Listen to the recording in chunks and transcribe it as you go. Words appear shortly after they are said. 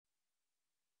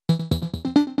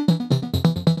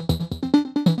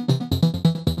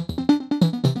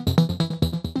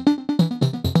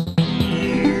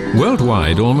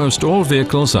Worldwide, almost all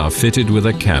vehicles are fitted with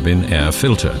a cabin air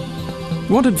filter.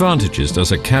 What advantages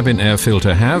does a cabin air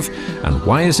filter have, and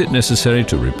why is it necessary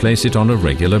to replace it on a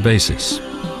regular basis?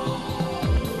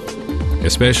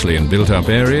 Especially in built-up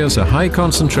areas, a high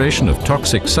concentration of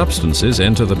toxic substances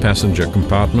enter the passenger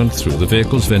compartment through the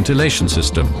vehicle's ventilation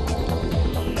system.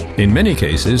 In many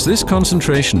cases, this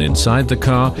concentration inside the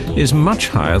car is much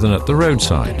higher than at the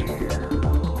roadside.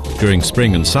 During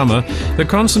spring and summer, the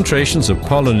concentrations of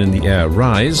pollen in the air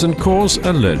rise and cause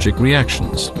allergic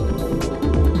reactions.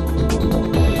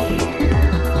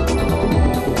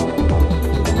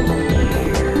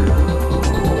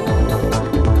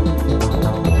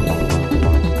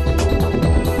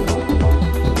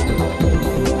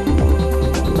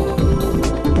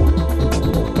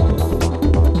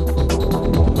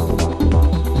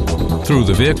 Through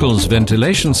the vehicle's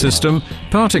ventilation system,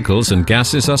 particles and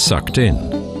gases are sucked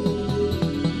in.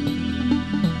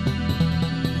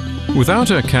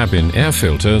 Without a cabin air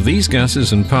filter, these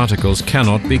gases and particles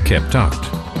cannot be kept out.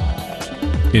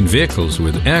 In vehicles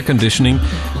with air conditioning,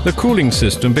 the cooling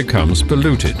system becomes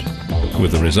polluted,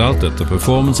 with the result that the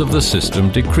performance of the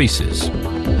system decreases.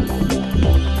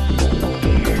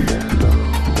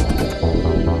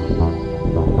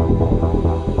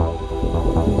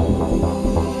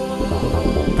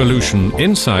 Pollution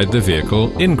inside the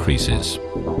vehicle increases.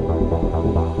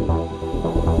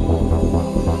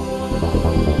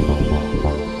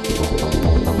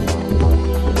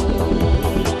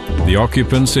 The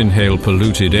occupants inhale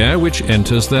polluted air which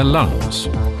enters their lungs.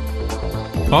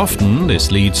 Often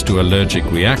this leads to allergic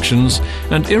reactions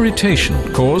and irritation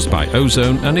caused by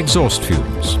ozone and exhaust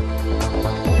fumes.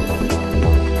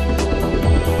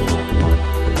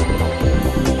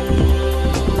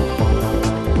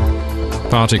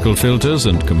 Particle filters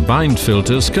and combined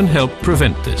filters can help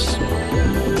prevent this.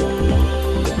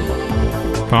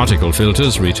 Particle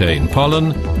filters retain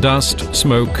pollen, dust,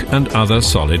 smoke and other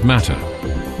solid matter.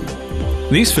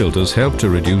 These filters help to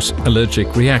reduce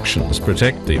allergic reactions,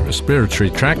 protect the respiratory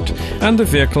tract and the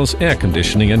vehicle's air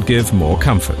conditioning and give more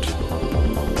comfort.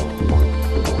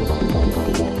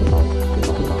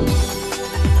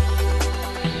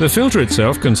 The filter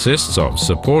itself consists of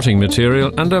supporting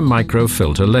material and a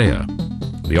microfilter layer.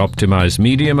 The optimized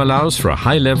medium allows for a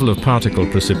high level of particle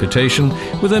precipitation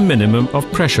with a minimum of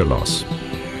pressure loss.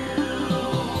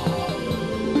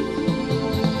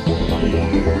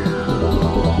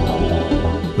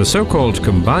 The so-called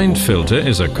combined filter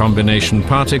is a combination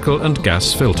particle and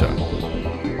gas filter.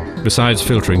 Besides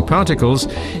filtering particles,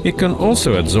 it can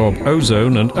also absorb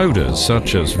ozone and odors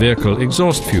such as vehicle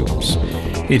exhaust fumes.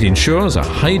 It ensures a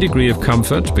high degree of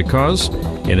comfort because,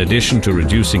 in addition to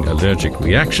reducing allergic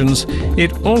reactions,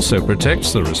 it also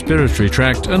protects the respiratory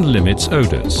tract and limits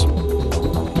odors.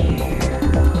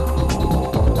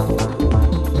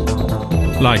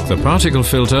 Like the particle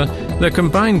filter, the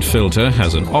combined filter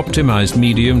has an optimized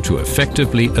medium to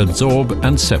effectively absorb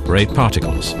and separate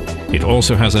particles. It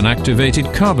also has an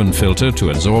activated carbon filter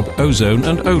to absorb ozone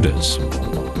and odors.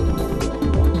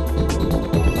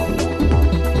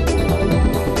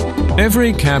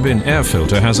 Every cabin air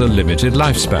filter has a limited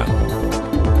lifespan.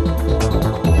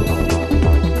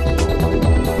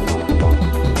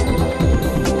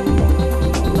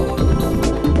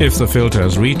 If the filter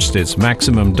has reached its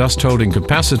maximum dust-holding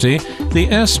capacity, the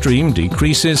airstream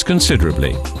decreases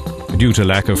considerably. Due to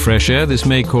lack of fresh air, this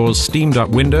may cause steamed-up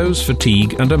windows,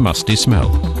 fatigue and a musty smell.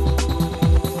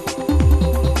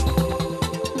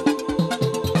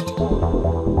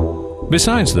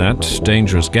 Besides that,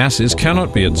 dangerous gases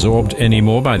cannot be absorbed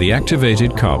anymore by the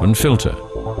activated carbon filter.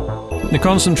 The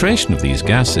concentration of these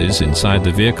gases inside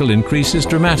the vehicle increases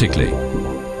dramatically.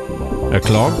 A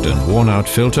clogged and worn-out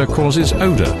filter causes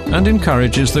odor and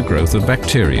encourages the growth of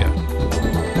bacteria.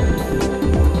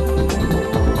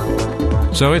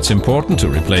 So it's important to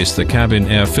replace the cabin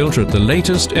air filter at the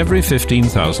latest every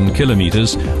 15,000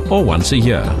 kilometers or once a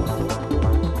year.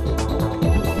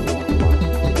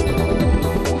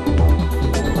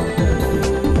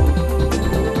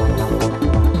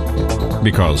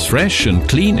 Because fresh and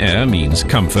clean air means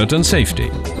comfort and safety.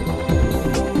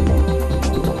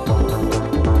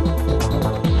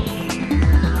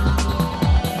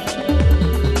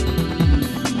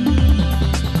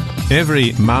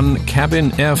 Every Mann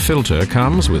cabin air filter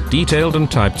comes with detailed and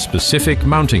type-specific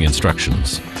mounting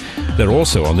instructions. They're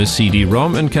also on this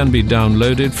CD-ROM and can be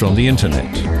downloaded from the internet.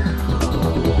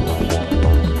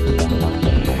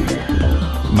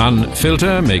 Mann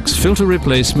Filter makes filter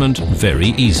replacement very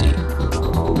easy.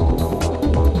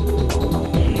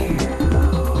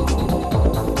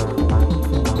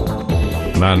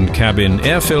 Mann cabin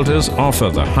air filters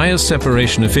offer the highest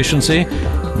separation efficiency,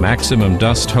 maximum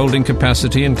dust holding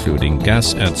capacity including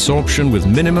gas adsorption with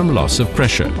minimum loss of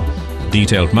pressure.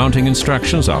 Detailed mounting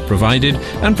instructions are provided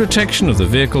and protection of the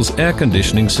vehicle's air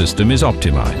conditioning system is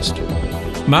optimized.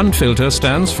 Mann filter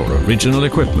stands for original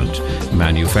equipment,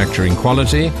 manufacturing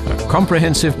quality, a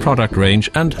comprehensive product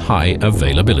range and high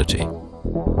availability.